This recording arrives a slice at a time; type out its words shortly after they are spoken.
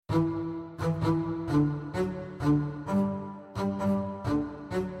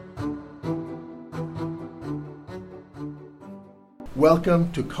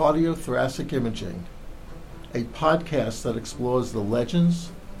Welcome to Cardiothoracic Imaging, a podcast that explores the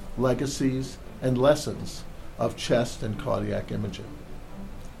legends, legacies, and lessons of chest and cardiac imaging.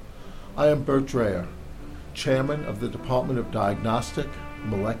 I am Bert Dreyer, Chairman of the Department of Diagnostic,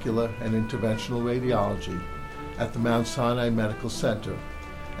 Molecular, and Interventional Radiology at the Mount Sinai Medical Center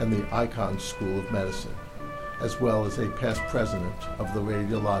and the Icahn School of Medicine, as well as a past president of the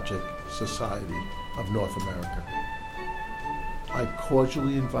Radiologic Society of North America. I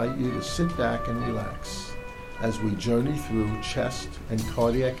cordially invite you to sit back and relax as we journey through chest and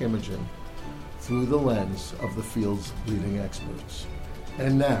cardiac imaging through the lens of the field's leading experts.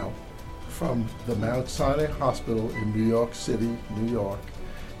 And now, from the Mount Sinai Hospital in New York City, New York,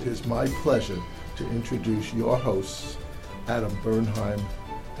 it is my pleasure to introduce your hosts, Adam Bernheim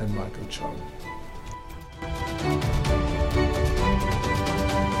and Michael Chung.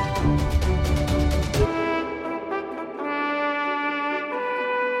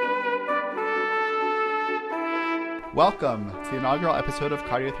 Welcome to the inaugural episode of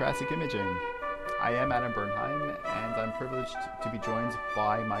Cardiothoracic Imaging. I am Adam Bernheim, and I'm privileged to be joined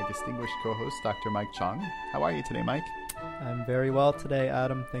by my distinguished co-host, Dr. Mike Chung. How are you today, Mike? I'm very well today,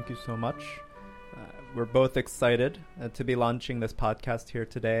 Adam. Thank you so much. We're both excited to be launching this podcast here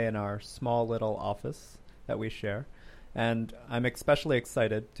today in our small little office that we share. And I'm especially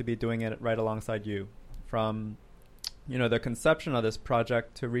excited to be doing it right alongside you. From, the conception of this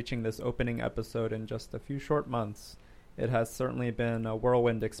project to reaching this opening episode in just a few short months, it has certainly been a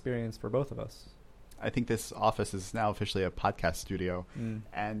whirlwind experience for both of us. I think this office is now officially a podcast studio.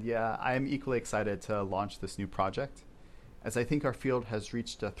 And yeah, I am equally excited to launch this new project, as I think our field has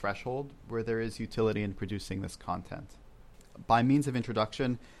reached a threshold where there is utility in producing this content. By means of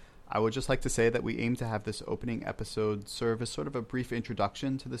introduction, I would just like to say that we aim to have this opening episode serve as sort of a brief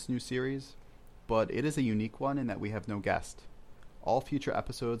introduction to this new series, but it is a unique one in that we have no guest. All future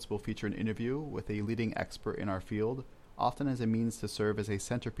episodes will feature an interview with a leading expert in our field, often as a means to serve as a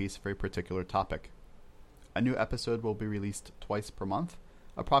centerpiece for a particular topic. A new episode will be released twice per month,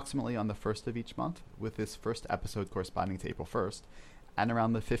 approximately on the 1st of each month, with this first episode corresponding to April 1st, and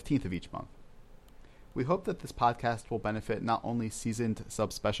around the 15th of each month. We hope that this podcast will benefit not only seasoned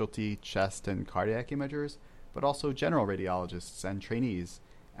subspecialty chest and cardiac imagers, but also general radiologists and trainees,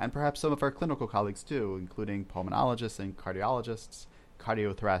 and perhaps some of our clinical colleagues too, including pulmonologists and cardiologists,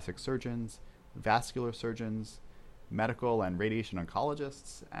 cardiothoracic surgeons, vascular surgeons, medical and radiation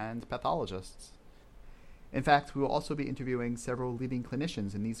oncologists, and pathologists. In fact, we will also be interviewing several leading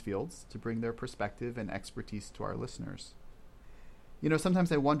clinicians in these fields to bring their perspective and expertise to our listeners.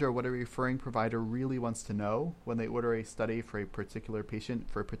 Sometimes I wonder what a referring provider really wants to know when they order a study for a particular patient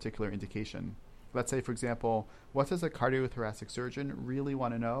for a particular indication. Let's say, for example, what does a cardiothoracic surgeon really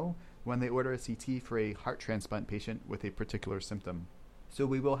want to know when they order a CT for a heart transplant patient with a particular symptom? So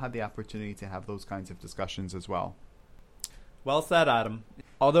we will have the opportunity to have those kinds of discussions as well. Well said, Adam.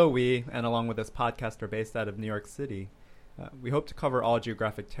 Although we, and along with this podcast, are based out of New York City, we hope to cover all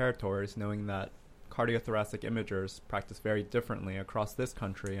geographic territories, knowing that cardiothoracic imagers practice very differently across this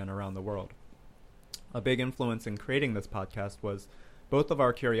country and around the world. A big influence in creating this podcast was both of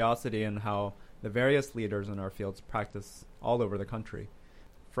our curiosity in how the various leaders in our fields practice all over the country,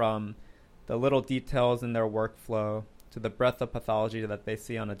 from the little details in their workflow to the breadth of pathology that they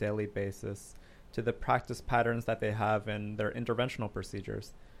see on a daily basis, to the practice patterns that they have in their interventional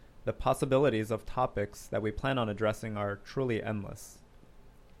procedures. The possibilities of topics that we plan on addressing are truly endless.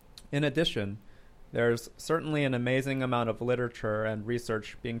 In addition, there's certainly an amazing amount of literature and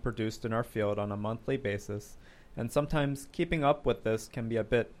research being produced in our field on a monthly basis, and sometimes keeping up with this can be a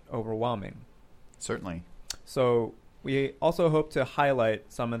bit overwhelming. Certainly. So we also hope to highlight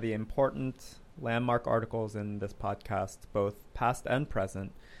some of the important landmark articles in this podcast, both past and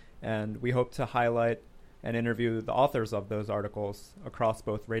present, and we hope to highlight and interview the authors of those articles across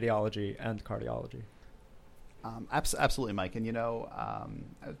both radiology and cardiology. Absolutely, Mike. And,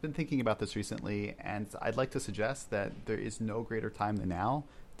 I've been thinking about this recently, and I'd like to suggest that there is no greater time than now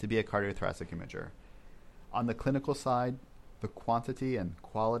to be a cardiothoracic imager. On the clinical side, the quantity and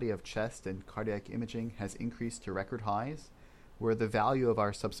quality of chest and cardiac imaging has increased to record highs, where the value of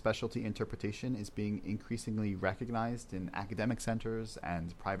our subspecialty interpretation is being increasingly recognized in academic centers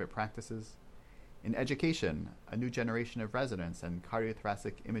and private practices. In education, a new generation of residents and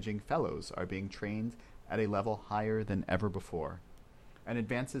cardiothoracic imaging fellows are being trained at a level higher than ever before. And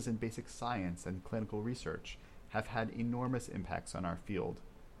advances in basic science and clinical research have had enormous impacts on our field,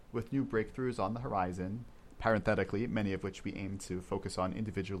 with new breakthroughs on the horizon, parenthetically, many of which we aim to focus on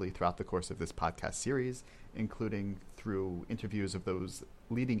individually throughout the course of this podcast series, including through interviews of those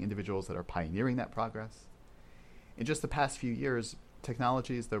leading individuals that are pioneering that progress. In just the past few years,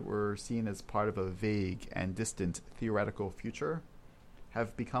 Technologies that were seen as part of a vague and distant theoretical future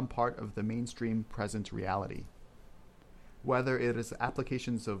have become part of the mainstream present reality. Whether it is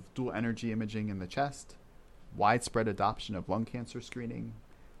applications of dual energy imaging in the chest, widespread adoption of lung cancer screening,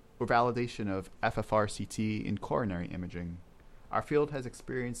 or validation of FFRCT in coronary imaging, our field has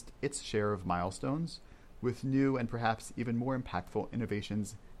experienced its share of milestones, with new and perhaps even more impactful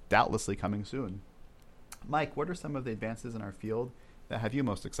innovations doubtlessly coming soon. Mike, what are some of the advances in our field that have you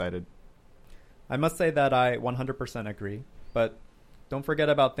most excited? I must say that I 100% agree, but don't forget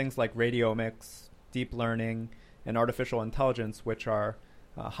about things like radiomics, deep learning, and artificial intelligence, which are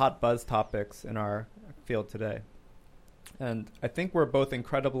hot buzz topics in our field today. And I think we're both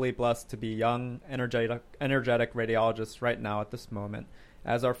incredibly blessed to be young, energetic radiologists right now at this moment,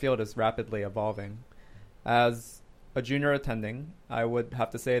 as our field is rapidly evolving. As a junior attending, I would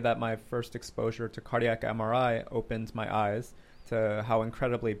have to say that my first exposure to cardiac MRI opened my eyes to how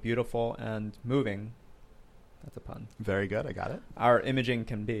incredibly beautiful and moving, that's a pun. Very good, I got it. Our imaging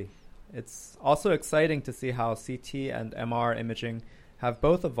can be. It's also exciting to see how CT and MR imaging have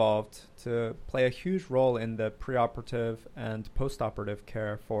both evolved to play a huge role in the preoperative and postoperative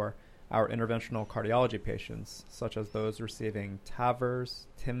care for our interventional cardiology patients, such as those receiving TAVRs,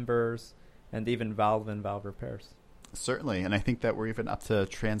 TIMBRs, and even valve-in-valve repairs. Certainly, and I think that we're even up to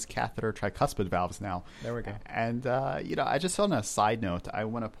transcatheter tricuspid valves now. There we go. And, I just on a side note, I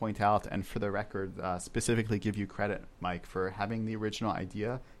want to point out, and for the record, specifically give you credit, Mike, for having the original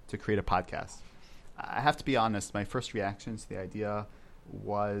idea to create a podcast. I have to be honest, my first reaction to the idea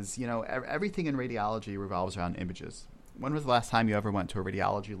was, everything in radiology revolves around images. When was the last time you ever went to a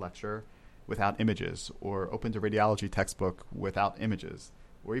radiology lecture without images, or opened a radiology textbook without images?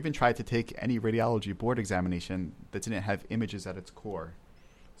 Or even tried to take any radiology board examination that didn't have images at its core.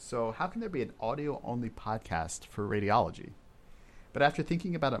 So how can there be an audio-only podcast for radiology? But after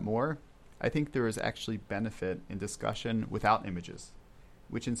thinking about it more, I think there is actually benefit in discussion without images,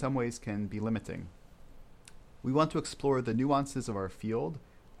 which in some ways can be limiting. We want to explore the nuances of our field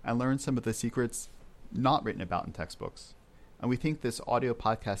and learn some of the secrets not written about in textbooks. And we think this audio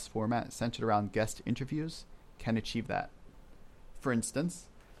podcast format centered around guest interviews can achieve that. For instance,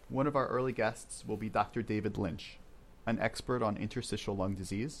 one of our early guests will be Dr. David Lynch, an expert on interstitial lung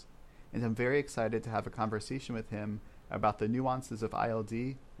disease, and I'm very excited to have a conversation with him about the nuances of ILD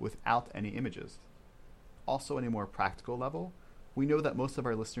without any images. Also, on a more practical level, we know that most of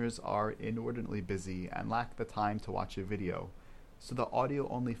our listeners are inordinately busy and lack the time to watch a video, so the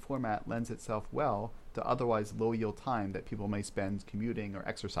audio-only format lends itself well to otherwise low-yield time that people may spend commuting or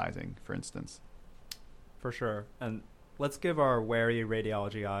exercising, for instance. For sure. And let's give our wary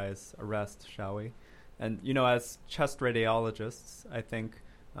radiology eyes a rest, shall we? And, as chest radiologists, I think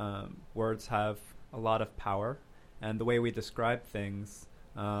words have a lot of power, and the way we describe things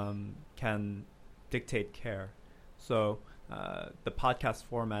can dictate care. So the podcast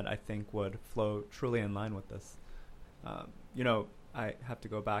format, I think, would flow truly in line with this. I have to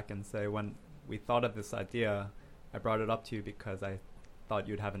go back and say, when we thought of this idea, I brought it up to you because I thought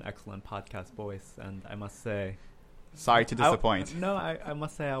you'd have an excellent podcast voice, and I must say... Sorry to disappoint. I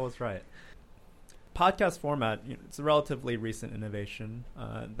must say I was right. Podcast format, it's a relatively recent innovation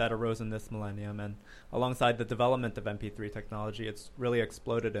that arose in this millennium, and alongside the development of MP3 technology, it's really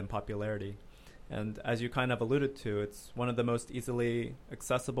exploded in popularity. And as you kind of alluded to, it's one of the most easily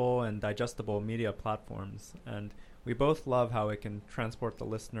accessible and digestible media platforms, and we both love how it can transport the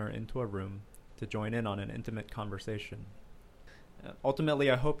listener into a room to join in on an intimate conversation.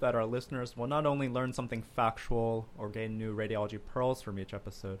 Ultimately, I hope that our listeners will not only learn something factual or gain new radiology pearls from each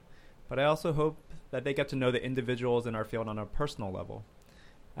episode, but I also hope that they get to know the individuals in our field on a personal level.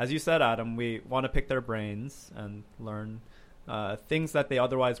 As you said, Adam, we want to pick their brains and learn things that they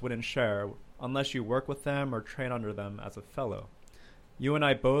otherwise wouldn't share unless you work with them or train under them as a fellow. You and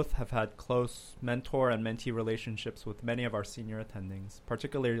I both have had close mentor and mentee relationships with many of our senior attendings,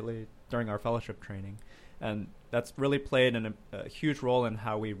 particularly during our fellowship training. And that's really played a huge role in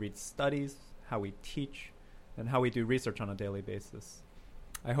how we read studies, how we teach, and how we do research on a daily basis.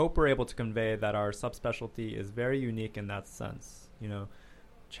 I hope we're able to convey that our subspecialty is very unique in that sense.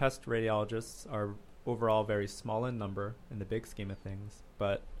 Chest radiologists are overall very small in number in the big scheme of things,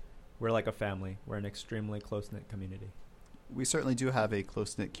 but we're like a family. We're an extremely close-knit community. We certainly do have a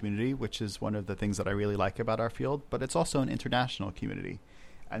close-knit community, which is one of the things that I really like about our field, but it's also an international community.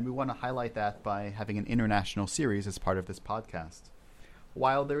 And we want to highlight that by having an international series as part of this podcast.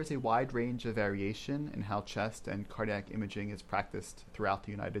 While there is a wide range of variation in how chest and cardiac imaging is practiced throughout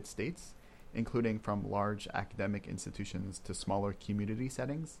the United States, including from large academic institutions to smaller community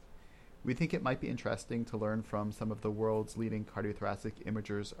settings, we think it might be interesting to learn from some of the world's leading cardiothoracic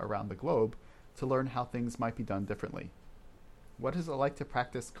imagers around the globe to learn how things might be done differently. What is it like to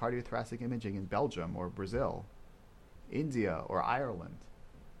practice cardiothoracic imaging in Belgium or Brazil, India or Ireland,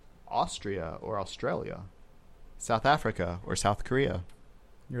 Austria or Australia, South Africa or South Korea?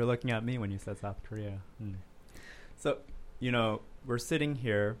 You're looking at me when you said South Korea. So, we're sitting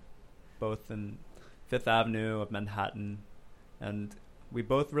here both in Fifth Avenue of Manhattan, and we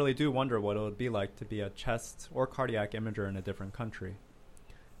both really do wonder what it would be like to be a chest or cardiac imager in a different country.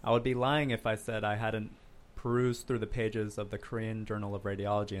 I would be lying if I said I hadn't perused through the pages of the Korean Journal of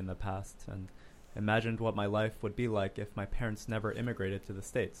Radiology in the past and imagined what my life would be like if my parents never immigrated to the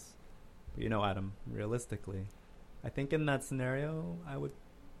States. But Adam, realistically, I think in that scenario, I would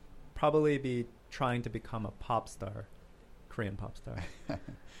probably be trying to become a pop star, Korean pop star.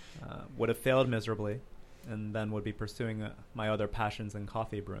 Would have failed miserably, and then would be pursuing my other passions in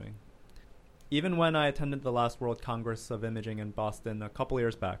coffee brewing. Even when I attended the last World Congress of Imaging in Boston a couple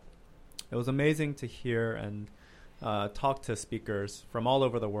years back, it was amazing to hear and talk to speakers from all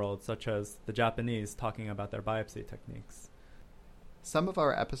over the world, such as the Japanese talking about their biopsy techniques. Some of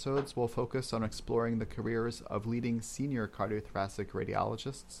our episodes will focus on exploring the careers of leading senior cardiothoracic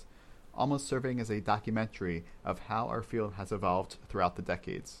radiologists, almost serving as a documentary of how our field has evolved throughout the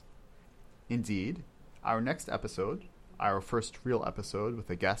decades. Indeed, our next episode, our first real episode with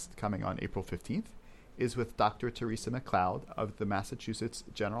a guest coming on April 15th, is with Dr. Teresa McLeod of the Massachusetts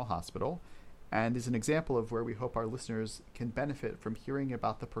General Hospital, and is an example of where we hope our listeners can benefit from hearing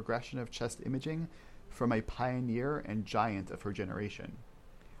about the progression of chest imaging from a pioneer and giant of her generation.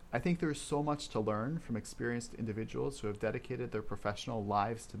 I think there is so much to learn from experienced individuals who have dedicated their professional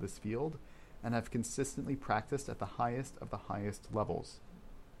lives to this field and have consistently practiced at the highest of the highest levels.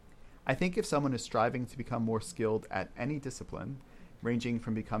 I think if someone is striving to become more skilled at any discipline, ranging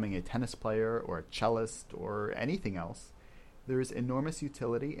from becoming a tennis player or a cellist or anything else, there is enormous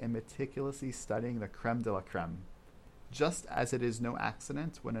utility in meticulously studying the creme de la creme. Just as it is no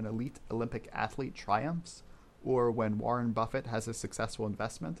accident when an elite Olympic athlete triumphs, or when Warren Buffett has a successful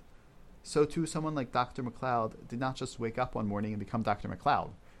investment, so too someone like Dr. McLeod did not just wake up one morning and become Dr. McLeod.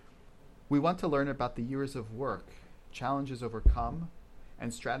 We want to learn about the years of work, challenges overcome,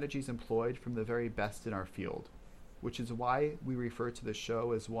 and strategies employed from the very best in our field, which is why we refer to the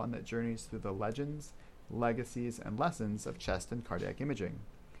show as one that journeys through the legends, legacies, and lessons of chest and cardiac imaging,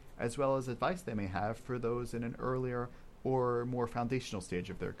 as well as advice they may have for those in an earlier or more foundational stage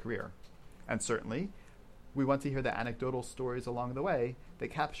of their career. And certainly, we want to hear the anecdotal stories along the way that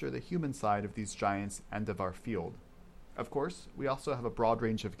capture the human side of these giants and of our field. Of course, we also have a broad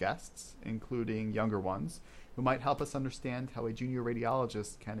range of guests, including younger ones, who might help us understand how a junior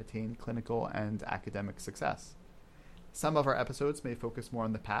radiologist can attain clinical and academic success. Some of our episodes may focus more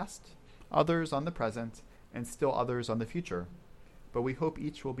on the past, others on the present, and still others on the future, but we hope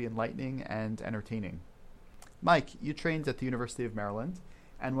each will be enlightening and entertaining. Mike, you trained at the University of Maryland,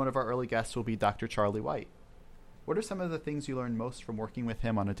 and one of our early guests will be Dr. Charlie White. What are some of the things you learn most from working with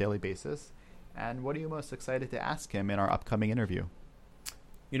him on a daily basis, and what are you most excited to ask him in our upcoming interview?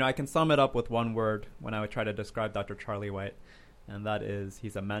 I can sum it up with one word when I would try to describe Dr. Charlie White, and that is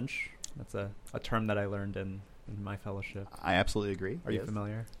he's a mensch. That's a term that I learned in my fellowship. I absolutely agree. Are you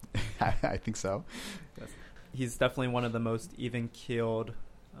familiar? I think so. Yes. He's definitely one of the most even-keeled,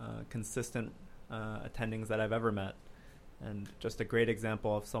 consistent attendings that I've ever met, and just a great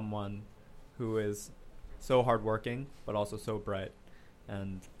example of someone who is so hardworking but also so bright.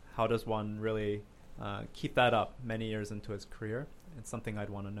 And how does one really keep that up many years into his career? It's something I'd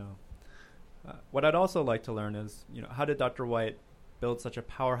want to know. What I'd also like to learn is, how did Dr. White build such a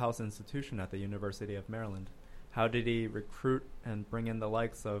powerhouse institution at the University of Maryland? How did he recruit and bring in the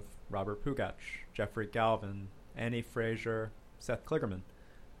likes of Robert Pugac, Jeffrey Galvin, Annie Fraser, Seth Kligerman?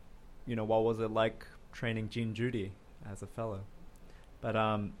 What was it like training Gene Judy as a fellow? But,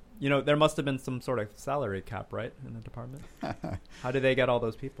 there must have been some sort of salary cap, right, in the department? How did they get all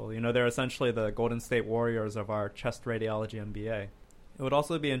those people? They're essentially the Golden State Warriors of our chest radiology MBA. It would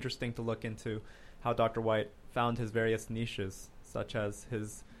also be interesting to look into how Dr. White found his various niches, such as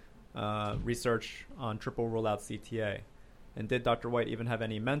his research on triple rule-out CTA. And did Dr. White even have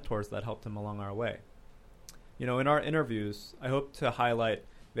any mentors that helped him along our way? In our interviews, I hope to highlight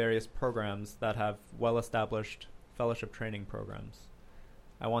various programs that have well-established fellowship training programs.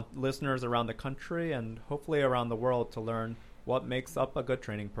 I want listeners around the country and hopefully around the world to learn what makes up a good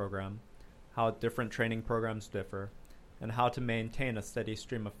training program, how different training programs differ, and how to maintain a steady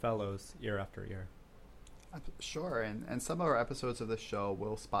stream of fellows year after year. Sure, and some of our episodes of this show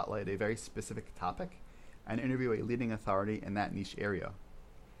will spotlight a very specific topic and interview a leading authority in that niche area.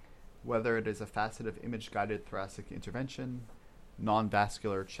 whether it is a facet of image-guided thoracic intervention,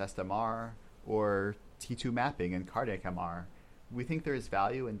 non-vascular chest MR, or T2 mapping and cardiac MR. We think there is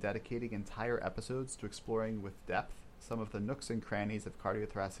value in dedicating entire episodes to exploring with depth some of the nooks and crannies of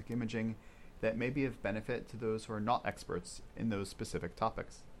cardiothoracic imaging that may be of benefit to those who are not experts in those specific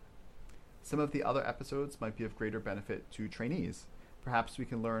topics. Some of the other episodes might be of greater benefit to trainees. Perhaps we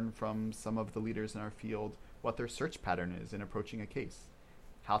can learn from some of the leaders in our field what their search pattern is in approaching a case,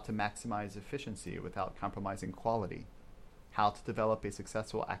 how to maximize efficiency without compromising quality, how to develop a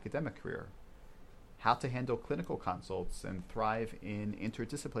successful academic career, how to handle clinical consults and thrive in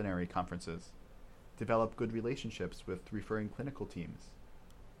interdisciplinary conferences, develop good relationships with referring clinical teams,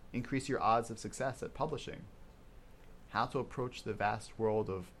 increase your odds of success at publishing, how to approach the vast world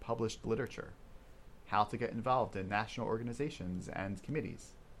of published literature, how to get involved in national organizations and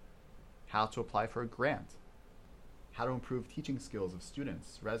committees, how to apply for a grant, how to improve teaching skills of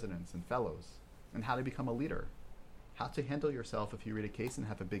students, residents, and fellows, and how to become a leader, how to handle yourself if you read a case and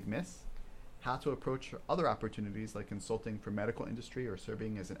have a big miss, how to approach other opportunities like consulting for medical industry or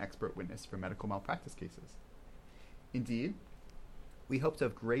serving as an expert witness for medical malpractice cases. Indeed, we hope to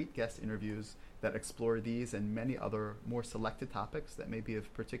have great guest interviews that explore these and many other more selected topics that may be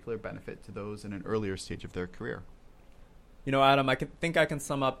of particular benefit to those in an earlier stage of their career. You know, Adam, I think I can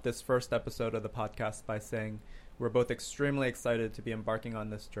sum up this first episode of the podcast by saying we're both extremely excited to be embarking on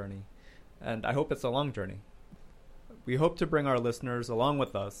this journey, and I hope it's a long journey. We hope to bring our listeners along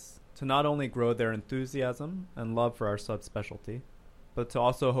with us to not only grow their enthusiasm and love for our subspecialty, but to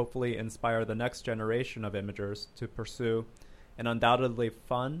also hopefully inspire the next generation of imagers to pursue an undoubtedly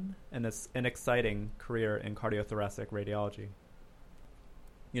fun and an exciting career in cardiothoracic radiology.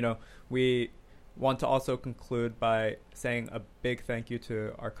 You know, we want to also conclude by saying a big thank you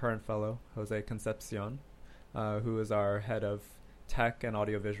to our current fellow, Jose Concepcion, who is our head of tech and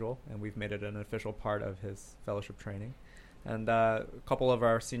audiovisual, and we've made it an official part of his fellowship training. And a couple of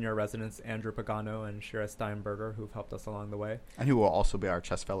our senior residents, Andrew Pagano and Shira Steinberger, who've helped us along the way. And who will also be our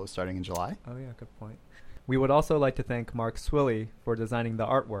chest fellows starting in July. Oh yeah, good point. We would also like to thank Mark Swilley for designing the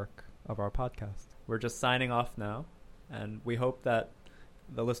artwork of our podcast. We're just signing off now, and we hope that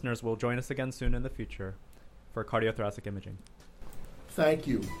the listeners will join us again soon in the future for cardiothoracic imaging. Thank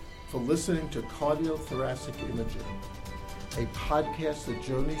you for listening to Cardiothoracic Imaging, a podcast that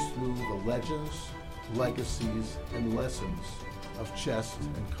journeys through the legends, legacies, and lessons of chest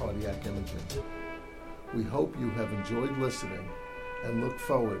and cardiac imaging. We hope you have enjoyed listening and look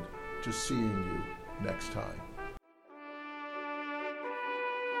forward to seeing you next time.